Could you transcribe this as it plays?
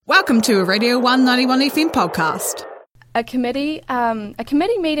Welcome to a Radio 191 FM podcast. A committee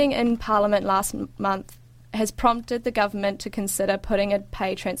meeting in Parliament last month has prompted the government to consider putting a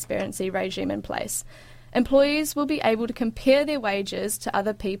pay transparency regime in place. Employees will be able to compare their wages to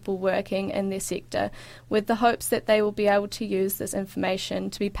other people working in their sector, with the hopes that they will be able to use this information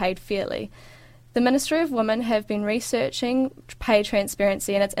to be paid fairly. The Ministry of Women have been researching pay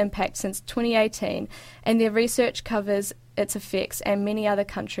transparency and its impact since 2018, and their research covers its effects and many other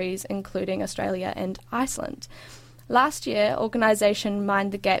countries, including Australia and Iceland. Last year, organisation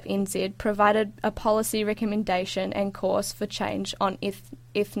Mind the Gap NZ provided a policy recommendation and course for change on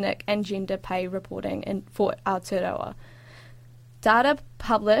ethnic and gender pay reporting for Aotearoa. Data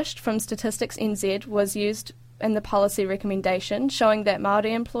published from Statistics NZ was used in the policy recommendation, showing that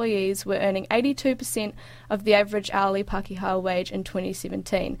Māori employees were earning 82% of the average hourly Pākehā wage in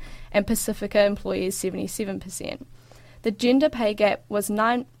 2017, and Pacifica employees 77%. The gender pay gap was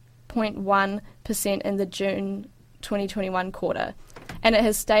 9.1% in the June 2021 quarter, and it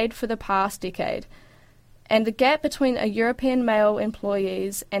has stayed for the past decade. And the gap between a European male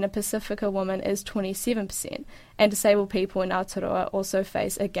employees and a Pacifica woman is 27%, and disabled people in Aotearoa also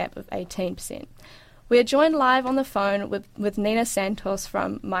face a gap of 18%. We are joined live on the phone with Nina Santos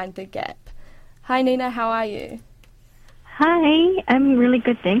from Mind the Gap. Hi Nina, how are you? Hi, I'm really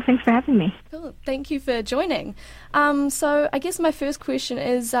good, thanks. Thanks for having me. Cool, thank you for joining. So I guess my first question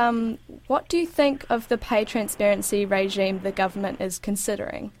is, what do you think of the pay transparency regime the government is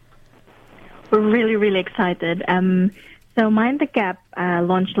considering? We're really, really excited. So Mind the Gap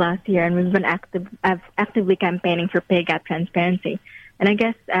launched last year, and we've been actively campaigning for pay gap transparency. And I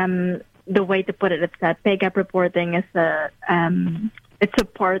guess the way to put it is that pay gap reporting is it's a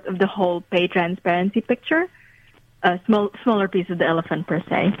part of the whole pay transparency picture, a smaller piece of the elephant per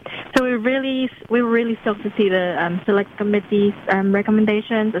se. So we were really stoked to see the select committee's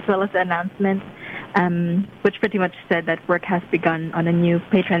recommendations as well as the announcement, which pretty much said that work has begun on a new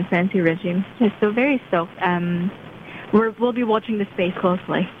pay transparency regime. So very stoked. We'll be watching the space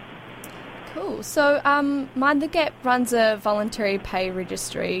closely. Cool. So Mind the Gap runs a voluntary pay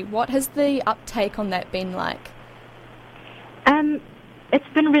registry. What has the uptake on that been like? It's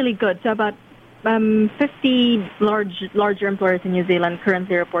been really good. So about 50 larger employers in New Zealand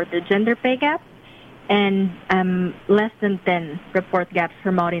currently report their gender pay gap, and less than 10 report gaps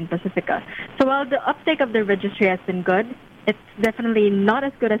for Māori and Pacifica. So while the uptake of the registry has been good, it's definitely not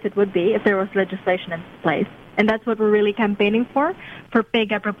as good as it would be if there was legislation in place. And that's what we're really campaigning for pay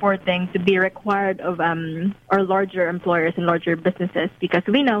gap reporting to be required of our larger employers and larger businesses, because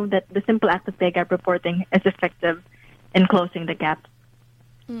we know that the simple act of pay gap reporting is effective in closing the gap.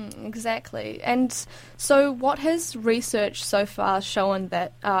 Exactly. And so what has research so far shown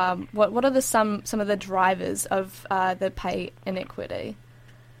that, what are some of the drivers of the pay inequity?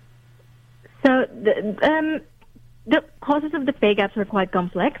 So the causes of the pay gaps are quite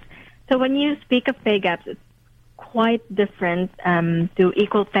complex. So when you speak of pay gaps, it's quite different to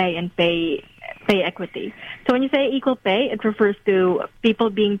equal pay and pay equity. So when you say equal pay, it refers to people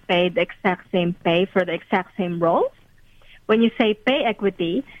being paid the exact same pay for the exact same roles. When you say pay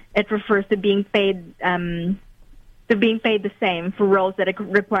equity, it refers to being paid the same for roles that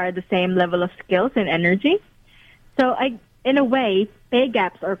require the same level of skills and energy. So in a way, pay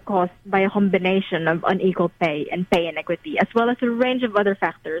gaps are caused by a combination of unequal pay and pay inequity, as well as a range of other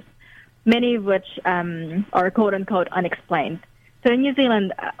factors, many of which are quote-unquote unexplained. So in New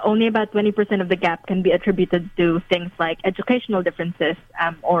Zealand, only about 20% of the gap can be attributed to things like educational differences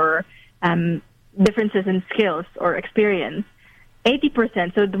or differences in skills or experience.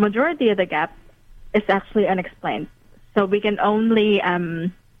 80%, so the majority of the gap, is actually unexplained. So we can only,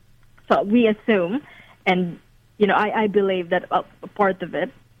 so we assume, and I believe that a part of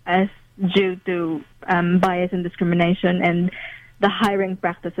it is due to bias and discrimination and the hiring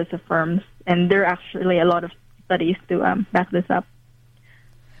practices of firms. And there are actually a lot of studies to back this up.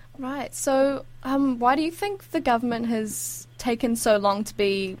 Right. So why do you think the government has taken so long to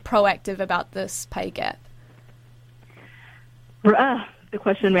be proactive about this pay gap? The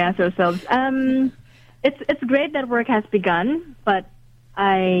question we ask ourselves. It's great that work has begun, but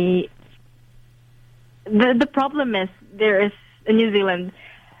the problem is there is in New Zealand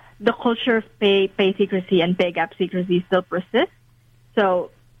the culture of pay secrecy and pay gap secrecy still persists.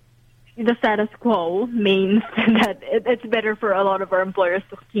 So the status quo means that it's better for a lot of our employers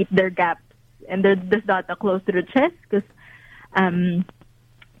to keep their gaps and their data close to the chest, because in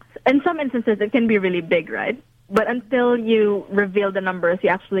some instances it can be really big, right? But until you reveal the numbers, you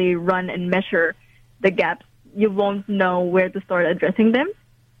actually run and measure the gaps, you won't know where to start addressing them.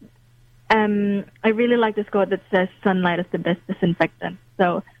 I really like this quote that says sunlight is the best disinfectant.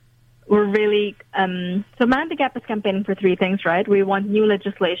 So we're really so Mind the Gap is campaigning for three things, right? We want new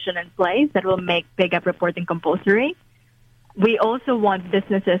legislation in place that will make pay gap reporting compulsory. We also want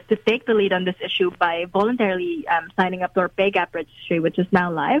businesses to take the lead on this issue by voluntarily signing up to our pay gap registry, which is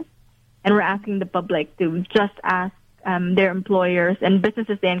now live. And we're asking the public to just ask their employers and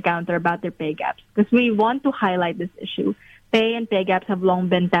businesses they encounter about their pay gaps, because we want to highlight this issue. Pay and pay gaps have long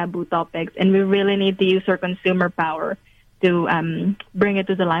been taboo topics, and we really need to use our consumer power to bring it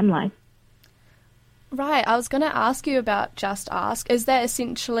to the limelight. Right. I was going to ask you about Just Ask. Is that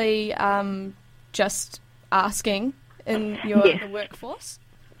essentially just asking in the workforce?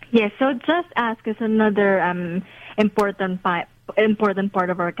 Yes. So Just Ask is another important part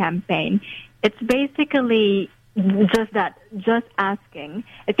of our campaign. It's basically just that, just asking.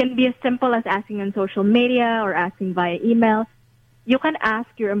 It can be as simple as asking on social media or asking via email. You can ask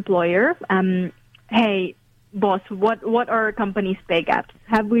your employer, hey, boss, what are our company's pay gaps?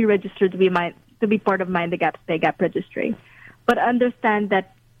 Have we registered to be part of Mind the Gap's pay gap registry? But understand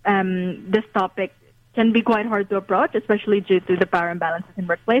that this topic can be quite hard to approach, especially due to the power imbalances in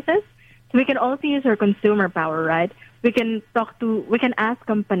workplaces. So we can also use our consumer power, right? We can ask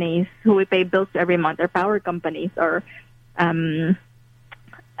companies who we pay bills to every month, or power companies, or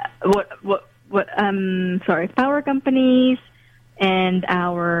power companies and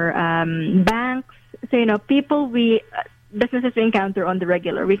our banks. So, businesses we encounter on the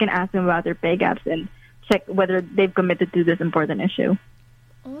regular, we can ask them about their pay gaps and check whether they've committed to this important issue.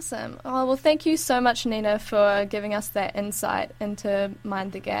 Awesome. Oh, well, thank you so much, Nina, for giving us that insight into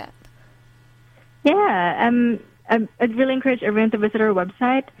Mind the Gap. Yeah, I'd really encourage everyone to visit our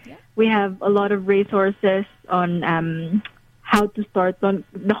website. Yeah. We have a lot of resources on how to start on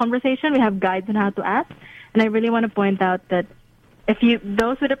the conversation. We have guides on how to ask. And I really want to point out that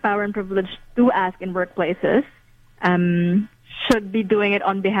those with the power and privilege to ask in workplaces should be doing it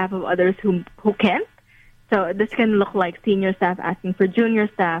on behalf of others who can't. So this can look like senior staff asking for junior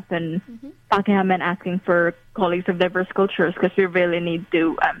staff, and pakihamen asking for colleagues of diverse cultures, because we really need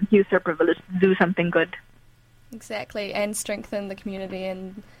to use our privilege to do something good. Exactly, and strengthen the community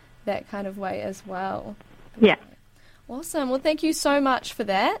in that kind of way as well. Yeah. Awesome. Well, thank you so much for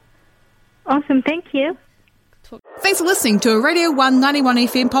that. Awesome. Thank you. Thanks for listening to a Radio 191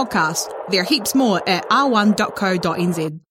 FM podcast. There are heaps more at r1.co.nz.